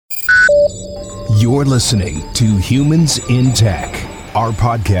You're listening to Humans in Tech. Our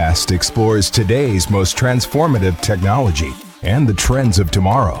podcast explores today's most transformative technology and the trends of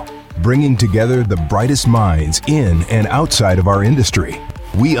tomorrow, bringing together the brightest minds in and outside of our industry.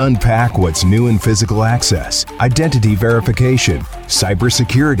 We unpack what's new in physical access, identity verification,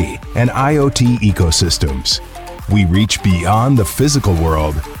 cybersecurity, and IoT ecosystems. We reach beyond the physical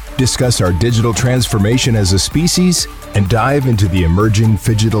world, discuss our digital transformation as a species, and dive into the emerging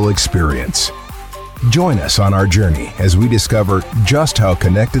phygital experience. Join us on our journey as we discover just how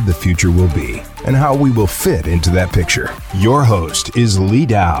connected the future will be and how we will fit into that picture. Your host is Lee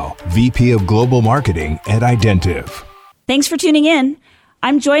Dow, VP of Global Marketing at Identiv. Thanks for tuning in.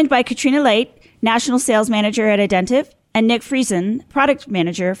 I'm joined by Katrina Leight, National Sales Manager at Identiv, and Nick Friesen, Product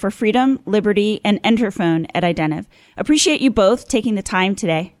Manager for Freedom, Liberty, and Enterphone at Identiv. Appreciate you both taking the time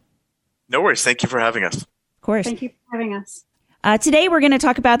today. No worries. Thank you for having us. Of course. Thank you for having us. Today, we're going to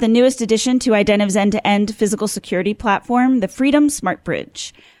talk about the newest addition to Identiv's end-to-end physical security platform, the Freedom Smart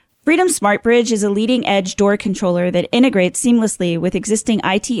Bridge. Freedom Smart Bridge is a leading-edge door controller that integrates seamlessly with existing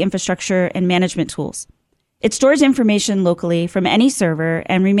IT infrastructure and management tools. It stores information locally from any server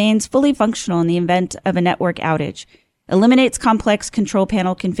and remains fully functional in the event of a network outage, eliminates complex control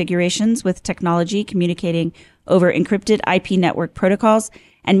panel configurations with technology communicating over encrypted IP network protocols,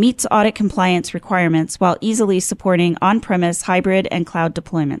 and meets audit compliance requirements while easily supporting on-premise, hybrid, and cloud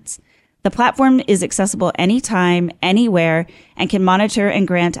deployments. The platform is accessible anytime, anywhere, and can monitor and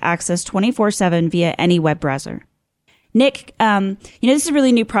grant access 24/7 via any web browser. Nick, this is a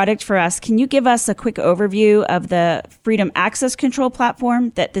really new product for us. Can you give us a quick overview of the Freedom Access Control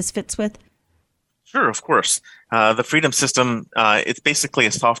platform that this fits with? Sure, of course. The Freedom system, it's basically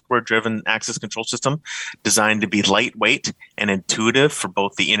a software-driven access control system designed to be lightweight and intuitive for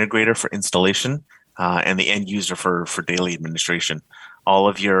both the integrator for installation and the end user for daily administration. All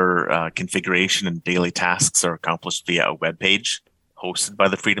of your configuration and daily tasks are accomplished via a web page hosted by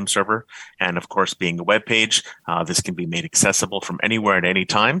the Freedom server. And of course, being a web page, this can be made accessible from anywhere at any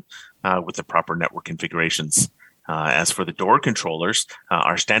time with the proper network configurations. As for the door controllers,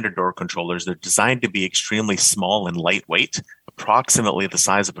 our standard door controllers, they're designed to be extremely small and lightweight, approximately the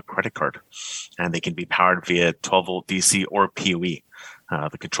size of a credit card. And they can be powered via 12-volt DC or PoE.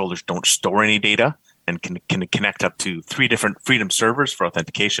 The controllers don't store any data and can connect up to 3 different Freedom servers for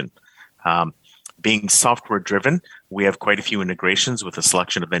authentication. Being software-driven, we have quite a few integrations with a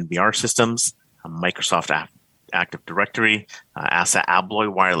selection of NVR systems, Microsoft Active Directory, ASA Abloy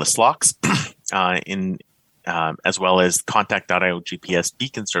wireless locks, as well as Contact.io GPS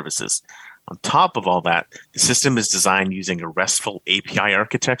beacon services. On top of all that, the system is designed using a RESTful API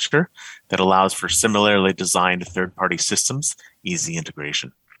architecture that allows for similarly designed third-party systems, easy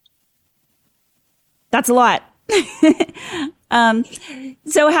integration. That's a lot.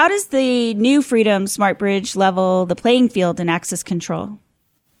 So how does the new Freedom Smart Bridge level the playing field in access control?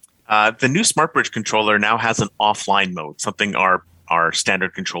 The new Smart Bridge controller now has an offline mode, something our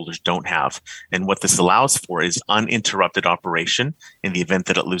standard controllers don't have. And what this allows for is uninterrupted operation in the event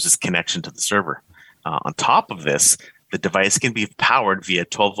that it loses connection to the server. On top of this, the device can be powered via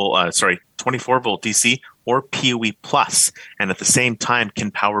 24-volt DC or PoE+, and at the same time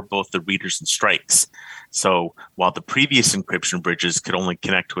can power both the readers and strikes. So while the previous encryption bridges could only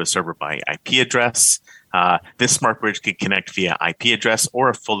connect to a server by IP address, this smart bridge can connect via IP address or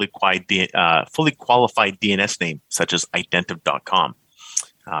a fully qualified DNS name, such as Identiv.com.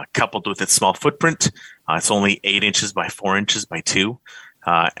 Coupled with its small footprint, it's only 8 inches by 4 inches by 2,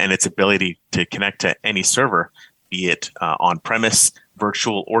 and its ability to connect to any server, be it on-premise,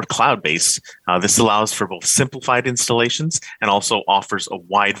 virtual, or cloud-based. This allows for both simplified installations and also offers a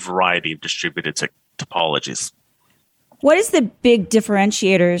wide variety of distributed topologies. What is the big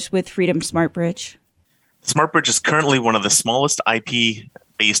differentiators with Freedom Smart Bridge? Smart Bridge is currently one of the smallest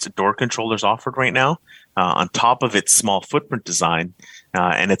IP-based door controllers offered right now. On top of its small footprint design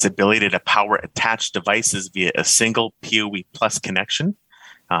and its ability to power attached devices via a single PoE Plus connection,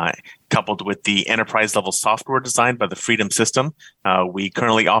 coupled with the enterprise-level software designed by the Freedom system, we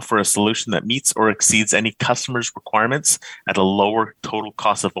currently offer a solution that meets or exceeds any customer's requirements at a lower total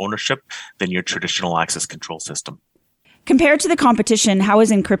cost of ownership than your traditional access control system. Compared to the competition, how is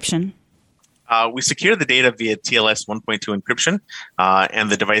encryption? We secure the data via TLS 1.2 encryption, and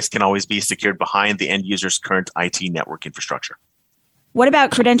the device can always be secured behind the end user's current IT network infrastructure. What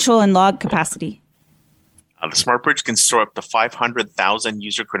about credential and log capacity? The Smart Bridge can store up to 500,000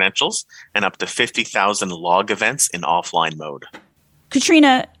 user credentials and up to 50,000 log events in offline mode.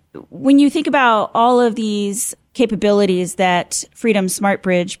 Katrina, when you think about all of these capabilities that Freedom Smart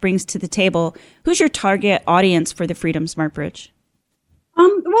Bridge brings to the table, who's your target audience for the Freedom Smart Bridge?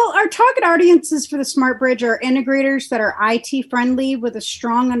 Well, our target audiences for the Smart Bridge are integrators that are IT friendly with a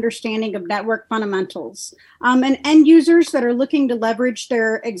strong understanding of network fundamentals, and end users that are looking to leverage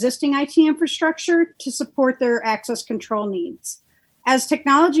their existing IT infrastructure to support their access control needs. As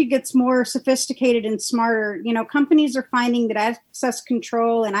technology gets more sophisticated and smarter, companies are finding that access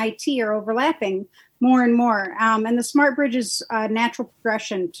control and IT are overlapping more and more, and the Smart Bridge is a natural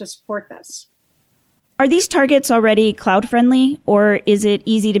progression to support this. Are these targets already cloud-friendly, or is it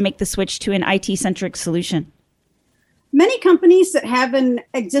easy to make the switch to an IT-centric solution? Many companies that have an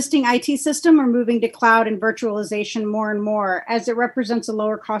existing IT system are moving to cloud and virtualization more and more, as it represents a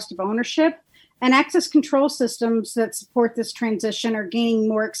lower cost of ownership, and access control systems that support this transition are gaining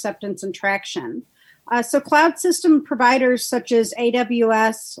more acceptance and traction. So cloud system providers such as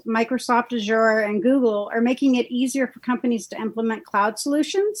AWS, Microsoft Azure, and Google are making it easier for companies to implement cloud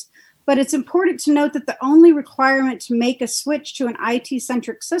solutions. But it's important to note that the only requirement to make a switch to an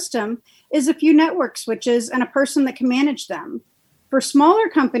IT-centric system is a few network switches and a person that can manage them. For smaller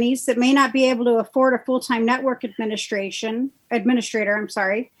companies that may not be able to afford a full-time network administrator,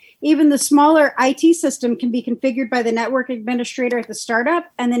 even the smaller IT system can be configured by the network administrator at the startup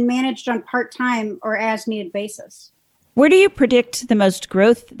and then managed on part-time or as-needed basis. Where do you predict the most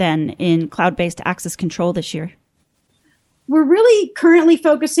growth then in cloud-based access control this year? We're really currently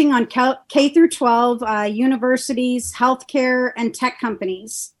focusing on K through 12, universities, healthcare, and tech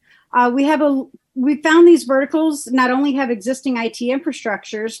companies. We found these verticals not only have existing IT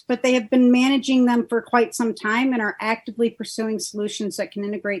infrastructures, but they have been managing them for quite some time and are actively pursuing solutions that can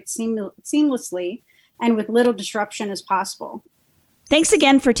integrate seamlessly and with little disruption as possible. Thanks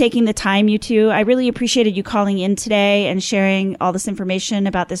again for taking the time, you two. I really appreciated you calling in today and sharing all this information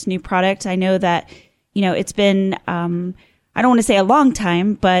about this new product. I know that, it's been, I don't want to say a long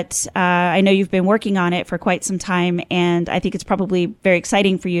time, but I know you've been working on it for quite some time, and I think it's probably very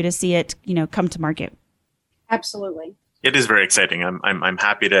exciting for you to see it, come to market. Absolutely. It is very exciting. I'm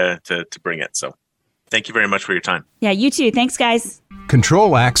happy to bring it. So thank you very much for your time. Yeah, you too. Thanks, guys.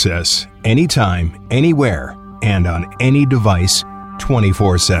 Control access anytime, anywhere, and on any device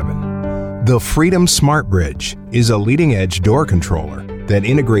 24/7. The Freedom Smart Bridge is a leading-edge door controller that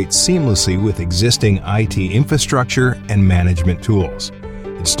integrates seamlessly with existing IT infrastructure and management tools.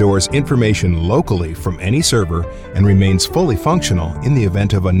 It stores information locally from any server and remains fully functional in the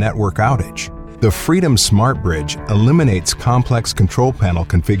event of a network outage. The Freedom Smart Bridge eliminates complex control panel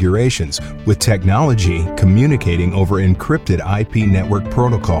configurations with technology communicating over encrypted IP network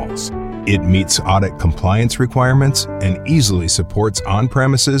protocols. It meets audit compliance requirements and easily supports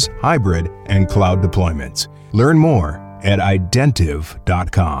on-premises, hybrid, and cloud deployments. Learn more at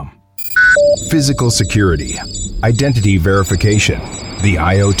Identiv.com. Physical security, identity verification, the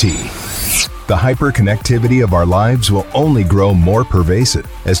IoT. The hyperconnectivity of our lives will only grow more pervasive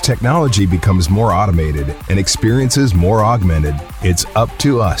as technology becomes more automated and experiences more augmented. It's up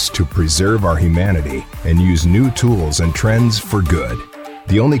to us to preserve our humanity and use new tools and trends for good.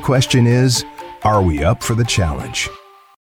 The only question is, are we up for the challenge?